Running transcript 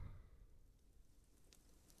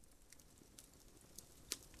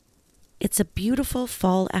It's a beautiful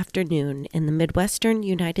fall afternoon in the Midwestern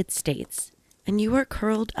United States, and you are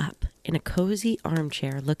curled up in a cozy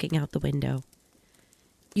armchair looking out the window.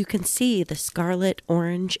 You can see the scarlet,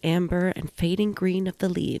 orange, amber, and fading green of the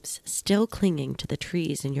leaves still clinging to the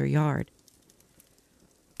trees in your yard.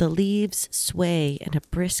 The leaves sway in a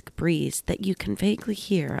brisk breeze that you can vaguely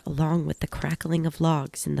hear along with the crackling of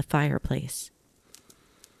logs in the fireplace.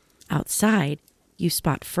 Outside, you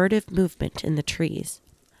spot furtive movement in the trees.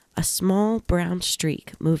 A small brown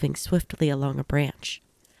streak moving swiftly along a branch.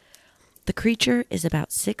 The creature is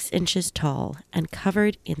about 6 inches tall and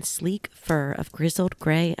covered in sleek fur of grizzled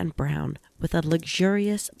gray and brown with a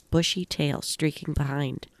luxurious, bushy tail streaking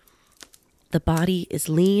behind. The body is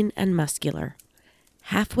lean and muscular.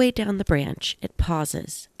 Halfway down the branch, it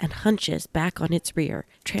pauses and hunches back on its rear,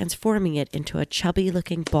 transforming it into a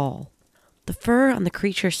chubby-looking ball. The fur on the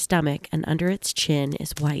creature's stomach and under its chin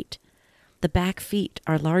is white. The back feet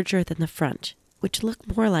are larger than the front, which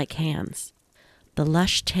look more like hands. The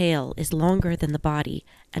lush tail is longer than the body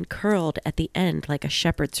and curled at the end like a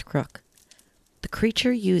shepherd's crook. The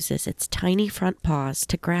creature uses its tiny front paws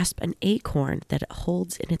to grasp an acorn that it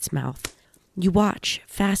holds in its mouth. You watch,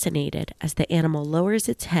 fascinated, as the animal lowers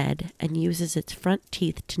its head and uses its front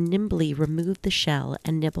teeth to nimbly remove the shell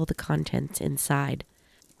and nibble the contents inside.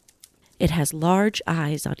 It has large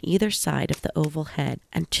eyes on either side of the oval head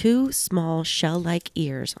and 2 small shell-like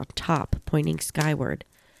ears on top pointing skyward.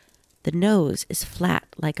 The nose is flat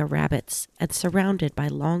like a rabbit's and surrounded by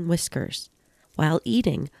long whiskers. While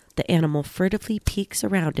eating, the animal furtively peeks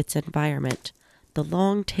around its environment, the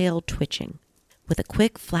long tail twitching. With a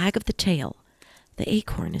quick flag of the tail, the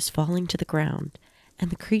acorn is falling to the ground,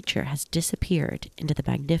 and the creature has disappeared into the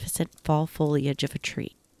magnificent fall foliage of a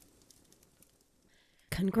tree.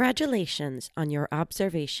 Congratulations on your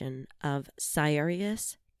observation of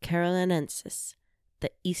Sciurus carolinensis,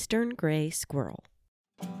 the eastern gray squirrel.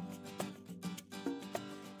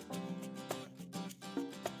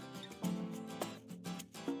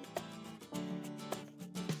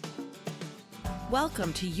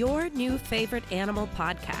 Welcome to your new favorite animal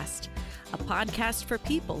podcast, a podcast for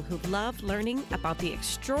people who love learning about the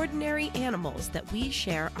extraordinary animals that we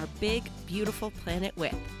share our big, beautiful planet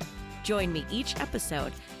with. Join me each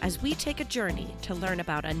episode as we take a journey to learn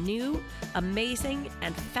about a new, amazing,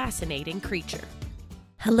 and fascinating creature.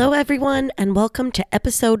 Hello, everyone, and welcome to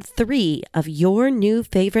episode 3 of your new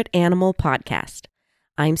favorite animal podcast.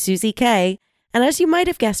 I'm Susie K, and as you might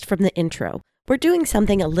have guessed from the intro, we're doing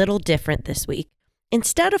something a little different this week.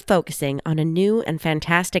 Instead of focusing on a new and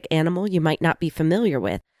fantastic animal you might not be familiar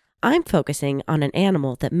with, I'm focusing on an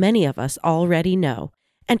animal that many of us already know,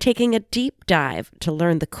 and taking a deep dive to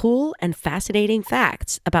learn the cool and fascinating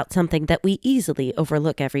facts about something that we easily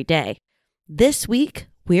overlook every day. This week,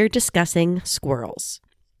 we're discussing squirrels.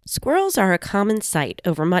 Squirrels are a common sight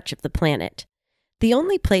over much of the planet. The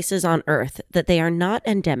only places on Earth that they are not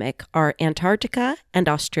endemic are Antarctica and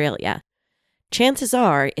Australia. Chances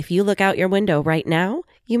are, if you look out your window right now,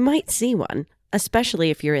 you might see one,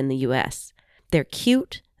 especially if you're in the U.S. They're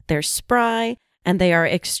cute, they're spry, and they are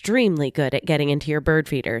extremely good at getting into your bird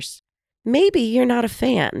feeders. Maybe you're not a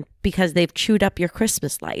fan because they've chewed up your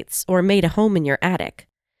Christmas lights or made a home in your attic.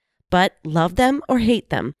 But love them or hate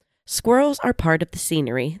them, squirrels are part of the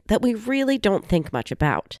scenery that we really don't think much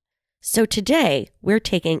about. So today, we're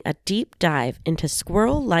taking a deep dive into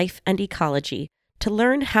squirrel life and ecology to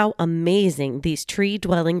learn how amazing these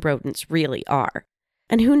tree-dwelling rodents really are.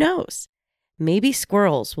 And who knows? Maybe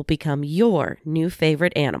squirrels will become your new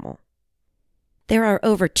favorite animal. There are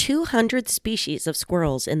over 200 species of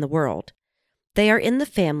squirrels in the world. They are in the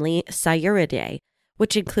family Sciuridae,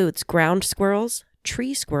 which includes ground squirrels,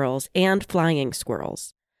 tree squirrels, and flying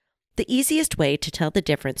squirrels. The easiest way to tell the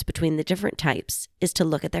difference between the different types is to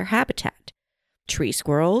look at their habitat. Tree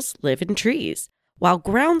squirrels live in trees, while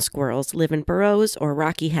ground squirrels live in burrows or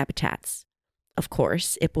rocky habitats. Of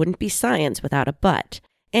course, it wouldn't be science without a but,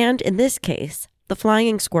 and in this case, the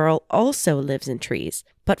flying squirrel also lives in trees,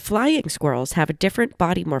 but flying squirrels have a different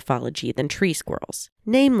body morphology than tree squirrels,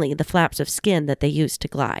 namely the flaps of skin that they use to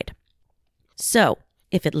glide. So,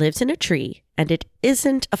 if it lives in a tree and it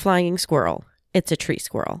isn't a flying squirrel, it's a tree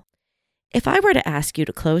squirrel. If I were to ask you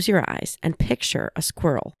to close your eyes and picture a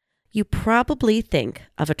squirrel, you probably think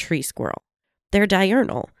of a tree squirrel. They're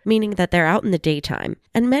diurnal, meaning that they're out in the daytime,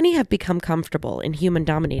 and many have become comfortable in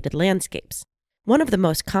human-dominated landscapes. One of the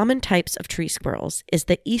most common types of tree squirrels is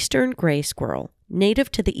the eastern gray squirrel,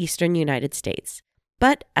 native to the eastern United States.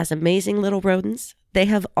 But as amazing little rodents, they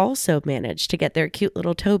have also managed to get their cute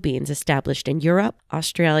little toe beans established in Europe,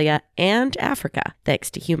 Australia, and Africa, thanks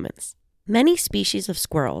to humans. Many species of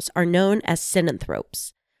squirrels are known as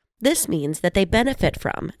synanthropes. This means that they benefit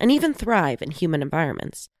from and even thrive in human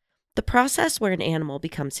environments. The process where an animal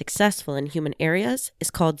becomes successful in human areas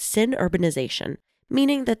is called synurbanization,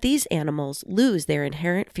 meaning that these animals lose their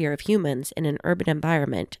inherent fear of humans in an urban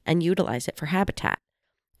environment and utilize it for habitat.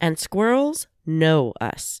 And squirrels know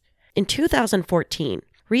us. In 2014,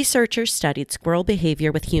 researchers studied squirrel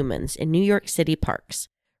behavior with humans in New York City parks.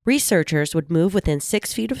 Researchers would move within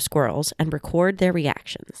 6 feet of squirrels and record their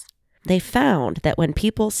reactions. They found that when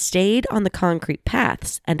people stayed on the concrete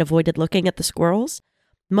paths and avoided looking at the squirrels,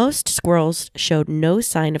 most squirrels showed no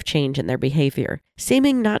sign of change in their behavior,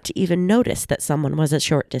 seeming not to even notice that someone was a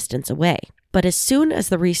short distance away. But as soon as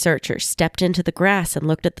the researchers stepped into the grass and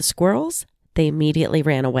looked at the squirrels, they immediately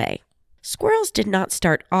ran away. Squirrels did not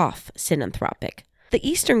start off synanthropic. The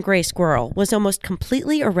eastern gray squirrel was almost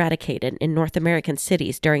completely eradicated in North American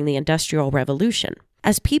cities during the Industrial Revolution.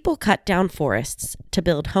 As people cut down forests to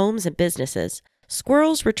build homes and businesses,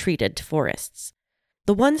 squirrels retreated to forests.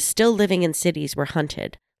 The ones still living in cities were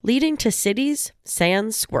hunted, leading to cities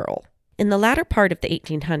sans squirrel. In the latter part of the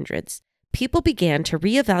 1800s, people began to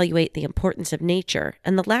reevaluate the importance of nature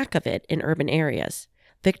and the lack of it in urban areas.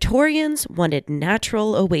 Victorians wanted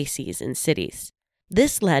natural oases in cities.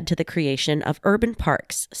 This led to the creation of urban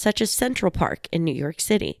parks, such as Central Park in New York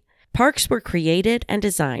City. Parks were created and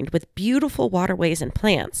designed with beautiful waterways and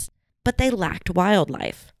plants, but they lacked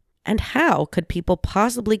wildlife. And how could people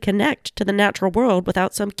possibly connect to the natural world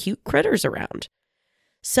without some cute critters around?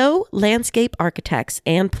 So, landscape architects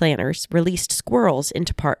and planners released squirrels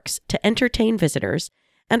into parks to entertain visitors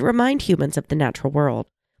and remind humans of the natural world.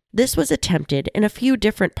 This was attempted in a few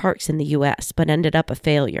different parks in the U.S., but ended up a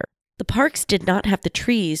failure. The parks did not have the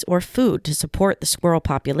trees or food to support the squirrel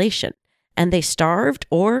population, and they starved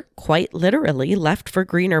or, quite literally, left for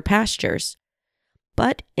greener pastures.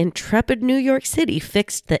 But intrepid New York City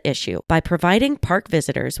fixed the issue by providing park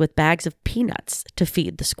visitors with bags of peanuts to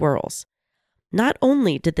feed the squirrels. Not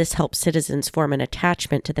only did this help citizens form an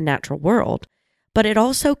attachment to the natural world, but it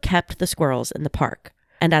also kept the squirrels in the park.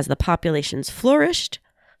 And as the populations flourished,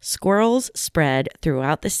 squirrels spread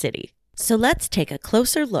throughout the city. So let's take a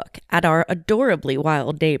closer look at our adorably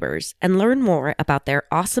wild neighbors and learn more about their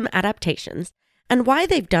awesome adaptations and why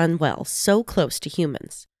they've done well so close to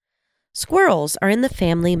humans. Squirrels are in the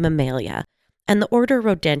family Mammalia and the order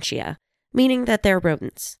Rodentia, meaning that they're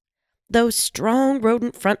rodents. Those strong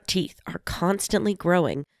rodent front teeth are constantly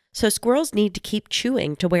growing, so squirrels need to keep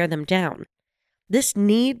chewing to wear them down. This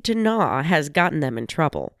need to gnaw has gotten them in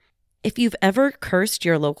trouble. If you've ever cursed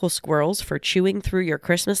your local squirrels for chewing through your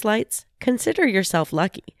Christmas lights, consider yourself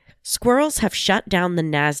lucky. Squirrels have shut down the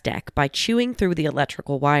NASDAQ by chewing through the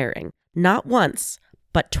electrical wiring, not once,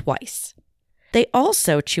 but twice. They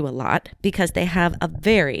also chew a lot because they have a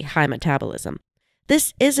very high metabolism.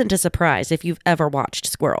 This isn't a surprise if you've ever watched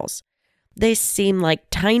squirrels. They seem like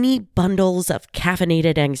tiny bundles of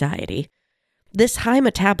caffeinated anxiety. This high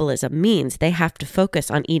metabolism means they have to focus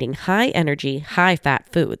on eating high-energy,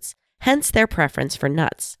 high-fat foods, hence their preference for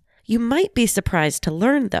nuts. You might be surprised to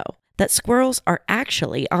learn, though, that squirrels are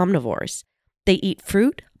actually omnivores. They eat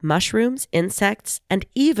fruit, mushrooms, insects, and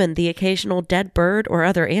even the occasional dead bird or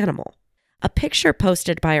other animal. A picture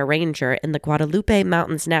posted by a ranger in the Guadalupe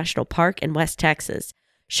Mountains National Park in West Texas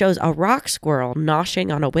shows a rock squirrel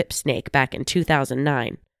noshing on a whip snake back in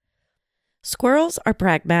 2009. Squirrels are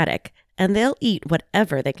pragmatic, and they'll eat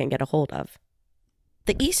whatever they can get a hold of.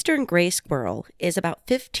 The eastern gray squirrel is about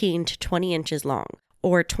 15 to 20 inches long,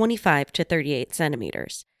 or 25 to 38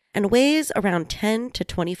 centimeters, and weighs around 10 to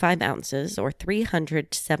 25 ounces, or 300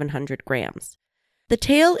 to 700 grams. The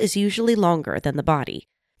tail is usually longer than the body.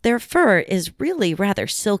 Their fur is really rather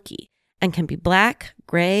silky and can be black,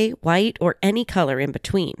 gray, white, or any color in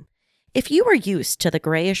between. If you are used to the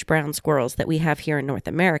grayish-brown squirrels that we have here in North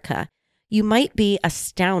America, you might be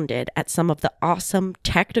astounded at some of the awesome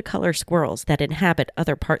technicolor squirrels that inhabit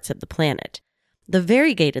other parts of the planet. The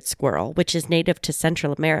variegated squirrel, which is native to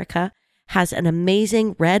Central America, has an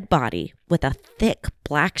amazing red body with a thick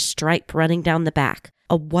black stripe running down the back,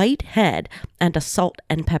 a white head, and a salt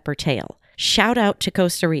and pepper tail. Shout out to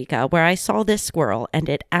Costa Rica, where I saw this squirrel, and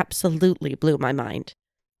it absolutely blew my mind.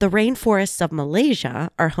 The rainforests of Malaysia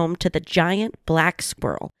are home to the giant black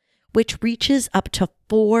squirrel, which reaches up to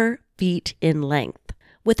 4 feet in length.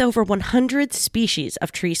 With over 100 species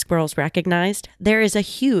of tree squirrels recognized, there is a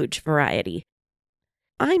huge variety.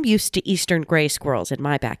 I'm used to eastern gray squirrels in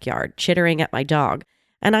my backyard, chittering at my dog,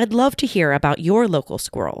 and I'd love to hear about your local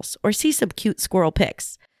squirrels or see some cute squirrel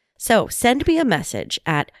pics. So send me a message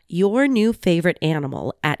at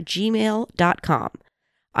yournewfavoriteanimal@gmail.com.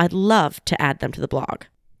 I'd love to add them to the blog.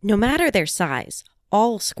 No matter their size,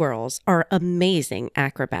 All squirrels are amazing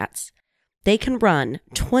acrobats. They can run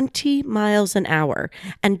 20 miles an hour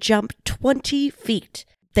and jump 20 feet.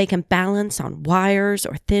 They can balance on wires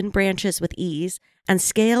or thin branches with ease and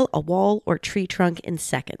scale a wall or tree trunk in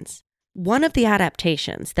seconds. One of the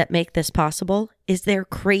adaptations that make this possible is their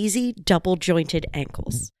crazy double-jointed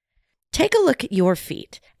ankles. Take a look at your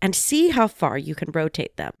feet and see how far you can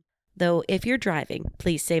rotate them. Though if you're driving,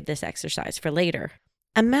 please save this exercise for later.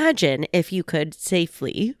 Imagine if you could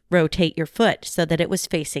safely rotate your foot so that it was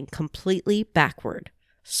facing completely backward.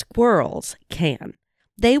 Squirrels can.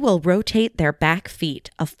 They will rotate their back feet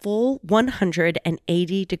a full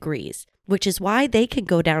 180 degrees, which is why they can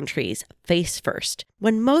go down trees face first,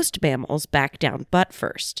 when most mammals back down butt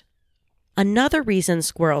first. Another reason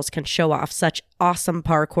squirrels can show off such awesome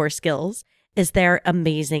parkour skills is their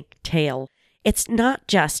amazing tail. It's not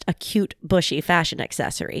just a cute, bushy fashion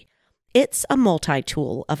accessory. It's a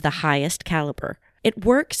multi-tool of the highest caliber. It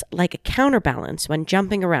works like a counterbalance when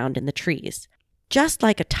jumping around in the trees. Just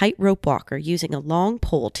like a tightrope walker using a long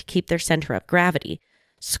pole to keep their center of gravity,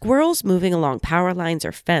 squirrels moving along power lines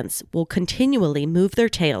or fence will continually move their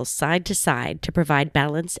tails side to side to provide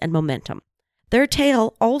balance and momentum. Their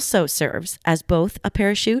tail also serves as both a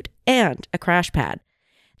parachute and a crash pad.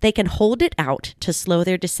 They can hold it out to slow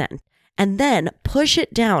their descent, and then push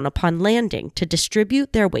it down upon landing to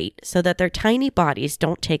distribute their weight so that their tiny bodies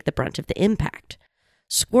don't take the brunt of the impact.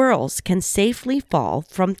 Squirrels can safely fall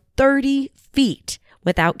from 30 feet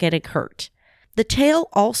without getting hurt. The tail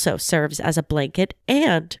also serves as a blanket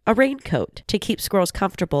and a raincoat to keep squirrels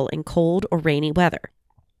comfortable in cold or rainy weather.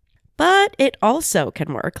 But it also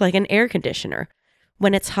can work like an air conditioner.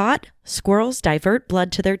 When it's hot, squirrels divert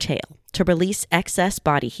blood to their tail to release excess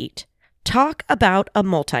body heat. Talk about a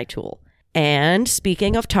multi-tool. And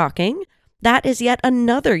speaking of talking, that is yet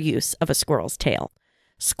another use of a squirrel's tail.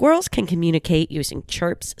 Squirrels can communicate using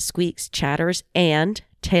chirps, squeaks, chatters, and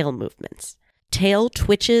tail movements. Tail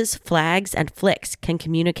twitches, flags, and flicks can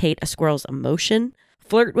communicate a squirrel's emotion,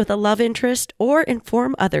 flirt with a love interest, or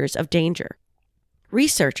inform others of danger.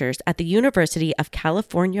 Researchers at the University of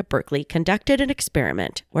California, Berkeley conducted an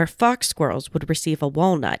experiment where fox squirrels would receive a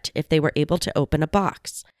walnut if they were able to open a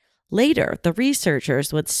box. Later, the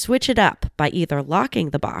researchers would switch it up by either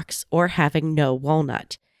locking the box or having no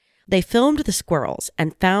walnut. They filmed the squirrels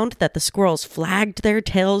and found that the squirrels flagged their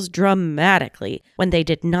tails dramatically when they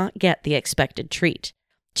did not get the expected treat.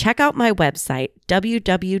 Check out my website,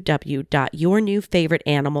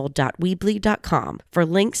 www.yournewfavoriteanimal.weebly.com, for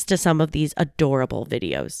links to some of these adorable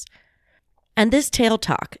videos. And this tail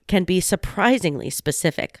talk can be surprisingly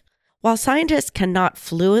specific. While scientists cannot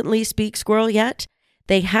fluently speak squirrel yet,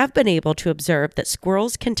 they have been able to observe that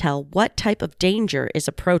squirrels can tell what type of danger is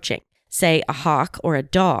approaching, say a hawk or a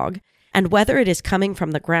dog, and whether it is coming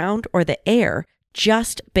from the ground or the air,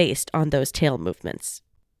 just based on those tail movements.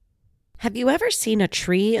 Have you ever seen a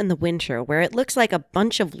tree in the winter where it looks like a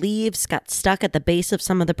bunch of leaves got stuck at the base of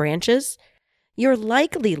some of the branches? You're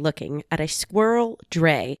likely looking at a squirrel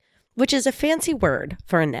dray, which is a fancy word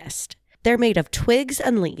for a nest. They're made of twigs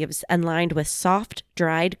and leaves and lined with soft,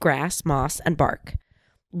 dried grass, moss, and bark.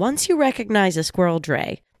 Once you recognize a squirrel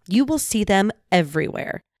dray, you will see them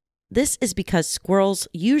everywhere. This is because squirrels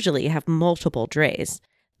usually have multiple drays.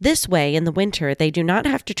 This way, in the winter, they do not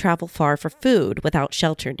have to travel far for food without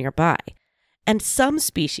shelter nearby. And some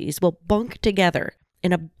species will bunk together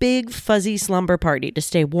in a big fuzzy slumber party to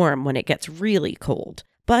stay warm when it gets really cold,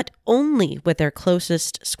 but only with their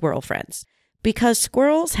closest squirrel friends, because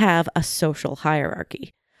squirrels have a social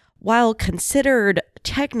hierarchy. While considered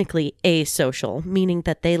technically asocial, meaning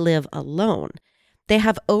that they live alone, they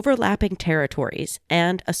have overlapping territories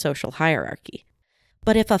and a social hierarchy.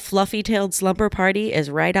 But if a fluffy-tailed slumber party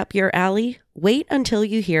is right up your alley, wait until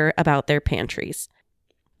you hear about their pantries.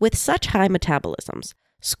 With such high metabolisms,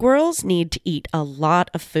 squirrels need to eat a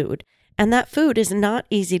lot of food, and that food is not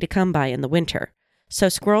easy to come by in the winter, so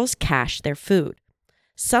squirrels cache their food.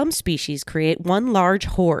 Some species create one large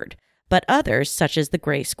hoard, but others, such as the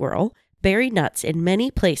gray squirrel, bury nuts in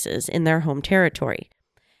many places in their home territory.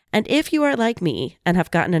 And if you are like me and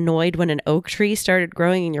have gotten annoyed when an oak tree started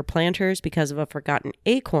growing in your planters because of a forgotten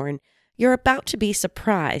acorn, you're about to be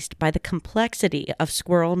surprised by the complexity of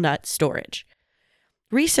squirrel nut storage.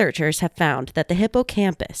 Researchers have found that the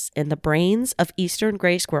hippocampus in the brains of eastern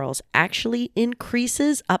gray squirrels actually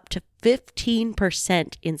increases up to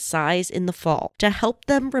 15% in size in the fall to help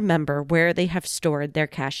them remember where they have stored their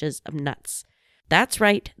caches of nuts. That's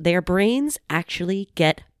right, their brains actually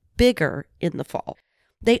get bigger in the fall.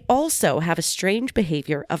 They also have a strange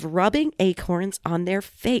behavior of rubbing acorns on their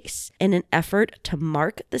face in an effort to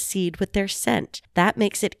mark the seed with their scent. That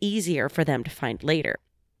makes it easier for them to find later.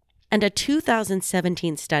 And a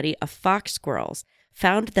 2017 study of fox squirrels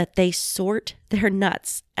found that they sort their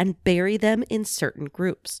nuts and bury them in certain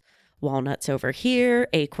groups. Walnuts over here,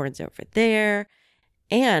 acorns over there.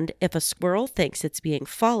 And if a squirrel thinks it's being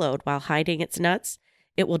followed while hiding its nuts,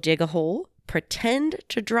 it will dig a hole, pretend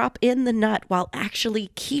to drop in the nut while actually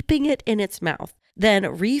keeping it in its mouth,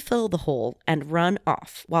 then refill the hole and run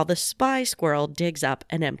off while the spy squirrel digs up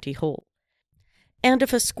an empty hole. And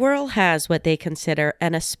if a squirrel has what they consider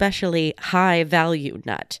an especially high-value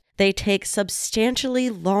nut, they take substantially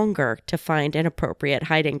longer to find an appropriate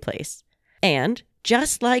hiding place. And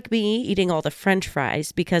just like me eating all the French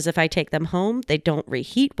fries because if I take them home, they don't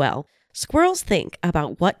reheat well, squirrels think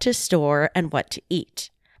about what to store and what to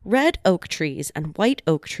eat. Red oak trees and white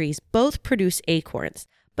oak trees both produce acorns,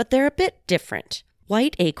 but they're a bit different.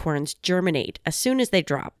 White acorns germinate as soon as they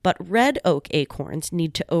drop, but red oak acorns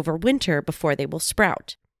need to overwinter before they will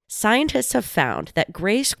sprout. Scientists have found that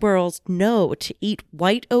gray squirrels know to eat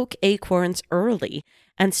white oak acorns early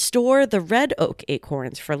and store the red oak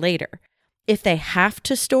acorns for later. If they have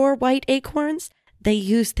to store white acorns, they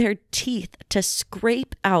use their teeth to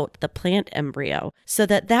scrape out the plant embryo so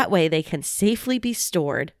that way they can safely be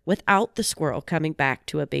stored without the squirrel coming back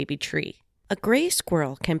to a baby tree. A gray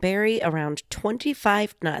squirrel can bury around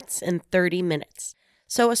 25 nuts in 30 minutes.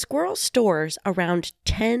 So a squirrel stores around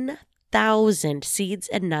 10,000 seeds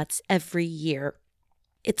and nuts every year.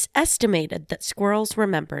 It's estimated that squirrels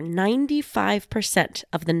remember 95%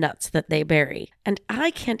 of the nuts that they bury, and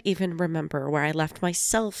I can't even remember where I left my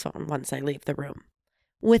cell phone once I leave the room.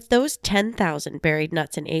 With those 10,000 buried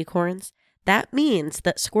nuts and acorns, that means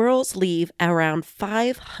that squirrels leave around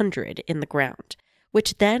 500 in the ground,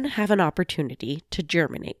 which then have an opportunity to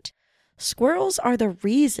germinate. Squirrels are the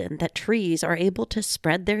reason that trees are able to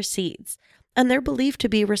spread their seeds, and they're believed to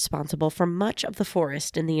be responsible for much of the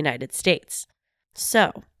forest in the United States.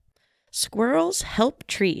 So, squirrels help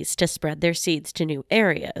trees to spread their seeds to new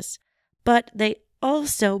areas, but they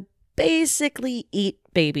also basically eat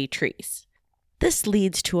baby trees. This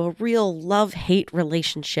leads to a real love-hate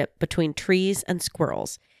relationship between trees and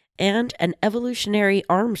squirrels, and an evolutionary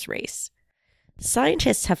arms race.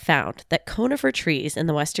 Scientists have found that conifer trees in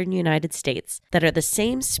the western United States that are the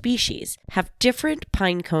same species have different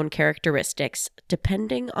pine cone characteristics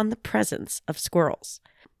depending on the presence of squirrels.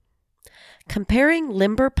 Comparing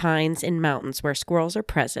limber pines in mountains where squirrels are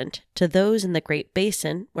present to those in the Great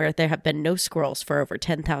Basin where there have been no squirrels for over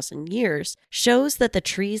 10,000 years shows that the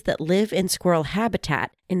trees that live in squirrel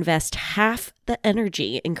habitat invest half the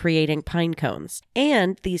energy in creating pine cones.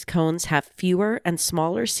 And these cones have fewer and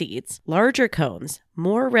smaller seeds, larger cones,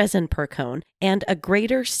 more resin per cone, and a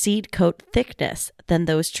greater seed coat thickness than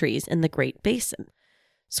those trees in the Great Basin.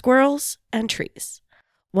 Squirrels and trees.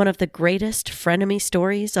 One of the greatest frenemy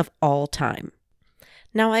stories of all time.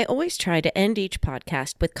 Now, I always try to end each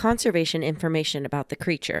podcast with conservation information about the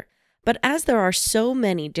creature, but as there are so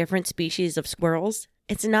many different species of squirrels,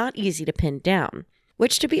 it's not easy to pin down,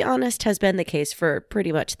 which to be honest has been the case for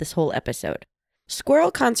pretty much this whole episode. Squirrel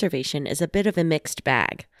conservation is a bit of a mixed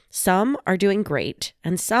bag. Some are doing great,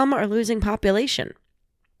 and some are losing population.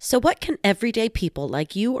 So what can everyday people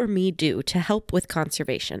like you or me do to help with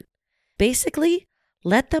conservation? Basically,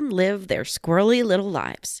 let them live their squirrely little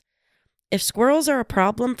lives. If squirrels are a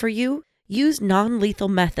problem for you, use non-lethal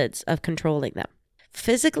methods of controlling them.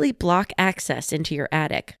 Physically block access into your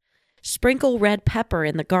attic. Sprinkle red pepper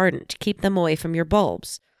in the garden to keep them away from your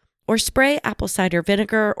bulbs. Or spray apple cider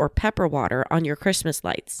vinegar or pepper water on your Christmas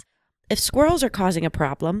lights. If squirrels are causing a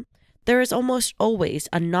problem, there is almost always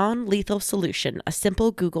a non-lethal solution a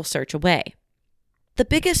simple Google search away. The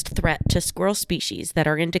biggest threat to squirrel species that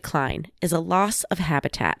are in decline is a loss of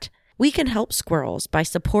habitat. We can help squirrels by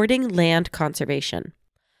supporting land conservation.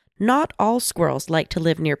 Not all squirrels like to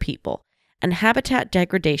live near people, and habitat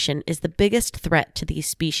degradation is the biggest threat to these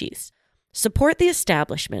species. Support the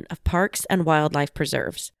establishment of parks and wildlife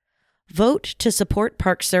preserves. Vote to support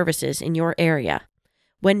park services in your area.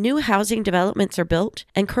 When new housing developments are built,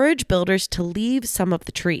 encourage builders to leave some of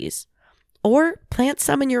the trees, or plant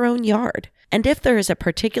some in your own yard. And if there is a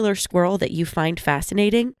particular squirrel that you find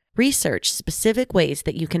fascinating, research specific ways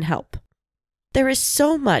that you can help. There is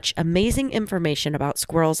so much amazing information about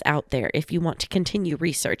squirrels out there if you want to continue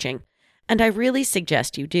researching, and I really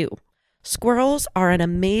suggest you do. Squirrels are an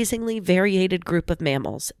amazingly varied group of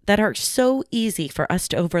mammals that are so easy for us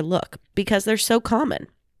to overlook because they're so common.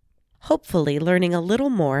 Hopefully, learning a little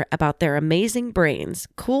more about their amazing brains,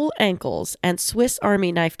 cool ankles, and Swiss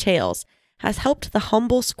Army knife tails has helped the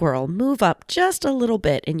humble squirrel move up just a little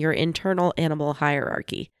bit in your internal animal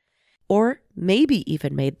hierarchy, or maybe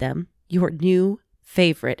even made them your new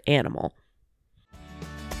favorite animal.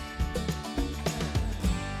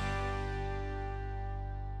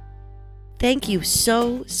 Thank you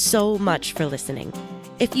so much for listening.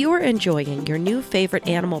 If you are enjoying your new favorite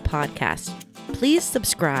animal podcast, please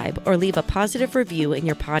subscribe or leave a positive review in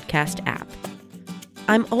your podcast app.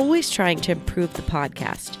 I'm always trying to improve the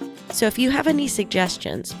podcast, so if you have any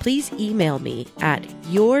suggestions, please email me at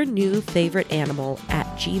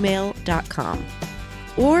yournewfavoriteanimal@gmail.com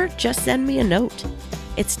or just send me a note.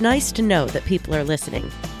 It's nice to know that people are listening.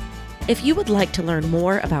 If you would like to learn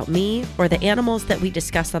more about me or the animals that we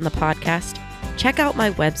discuss on the podcast, check out my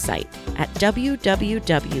website at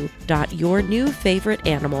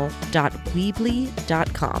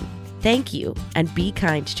www.yournewfavoriteanimal.weebly.com. Thank you, and be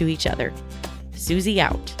kind to each other. Susie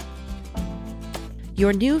out.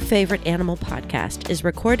 Your New Favorite Animal podcast is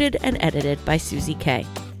recorded and edited by Susie K.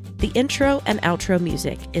 The intro and outro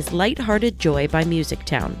music is Lighthearted Joy by Music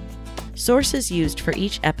Town. Sources used for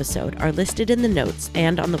each episode are listed in the notes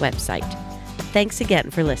and on the website. Thanks again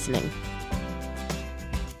for listening.